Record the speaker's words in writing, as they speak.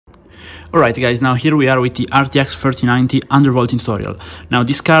Alright guys, now here we are with the RTX 3090 Undervolting tutorial. Now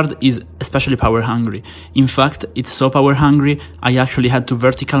this card is especially power hungry. In fact, it's so power hungry, I actually had to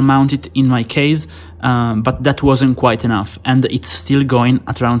vertical mount it in my case, but that wasn't quite enough, and it's still going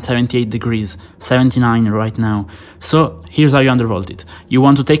at around 78 degrees, 79 right now. So here's how you undervolt it. You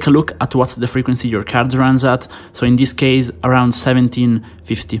want to take a look at what's the frequency your card runs at, so in this case around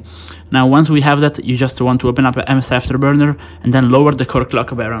 1750. Now once we have that, you just want to open up MS Afterburner and then lower the core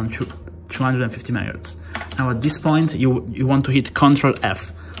clock by around 250 MHz. Now at this point you want to hit Ctrl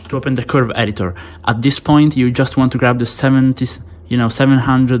F to open the curve editor. At this point you just want to grab the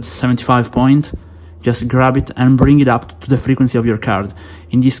 775 point, just grab it and bring it up to the frequency of your card,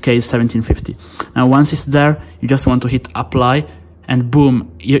 in this case 1750. Now once it's there, you just want to hit apply and boom,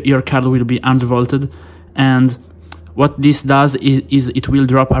 your card will be undervolted. And what this does is it will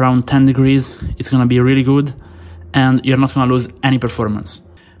drop around 10 degrees. It's gonna be really good and you're not gonna lose any performance.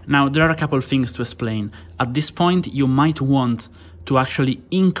 Now there are a couple of things to explain. At this point you might want to actually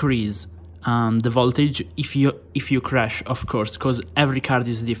increase the voltage if you crash, of course, because every card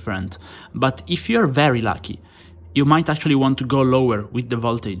is different. But if you're very lucky, you might actually want to go lower with the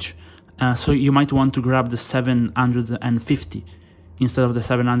voltage. So you might want to grab the 750 instead of the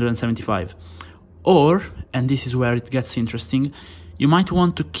 775. Or, and this is where it gets interesting, you might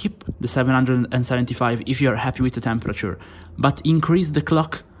want to keep the 775 if you're happy with the temperature, but increase the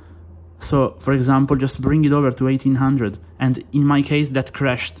clock. So, for example, just bring it over to 1800, and in my case that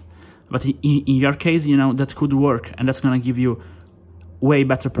crashed. But in your case, you know, that could work, and that's gonna give you way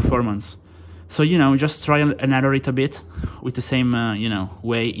better performance. So, you know, just try and error it a bit with the same, you know,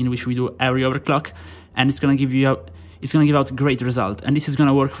 way in which we do every overclock, and it's gonna give out great result. And this is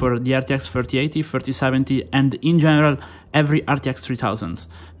gonna work for the RTX 3080, 3070, and in general, every RTX 3000s.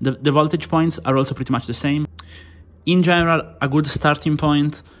 The voltage points are also pretty much the same. In general, a good starting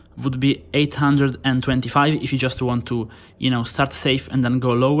point would be 825 if you just want to, you know, start safe and then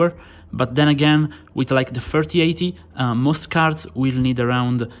go lower. But then again, with like the 3080, most cards will need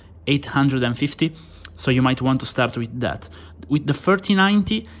around 850, so you might want to start with that. With the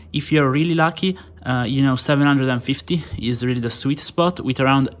 3090, if you're really lucky, you know, 750 is really the sweet spot with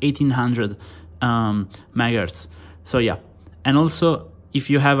around 1800 megahertz. So yeah, and also if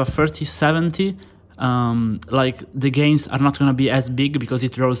you have a 3070, like the gains are not going to be as big because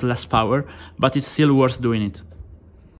it draws less power, but it's still worth doing it.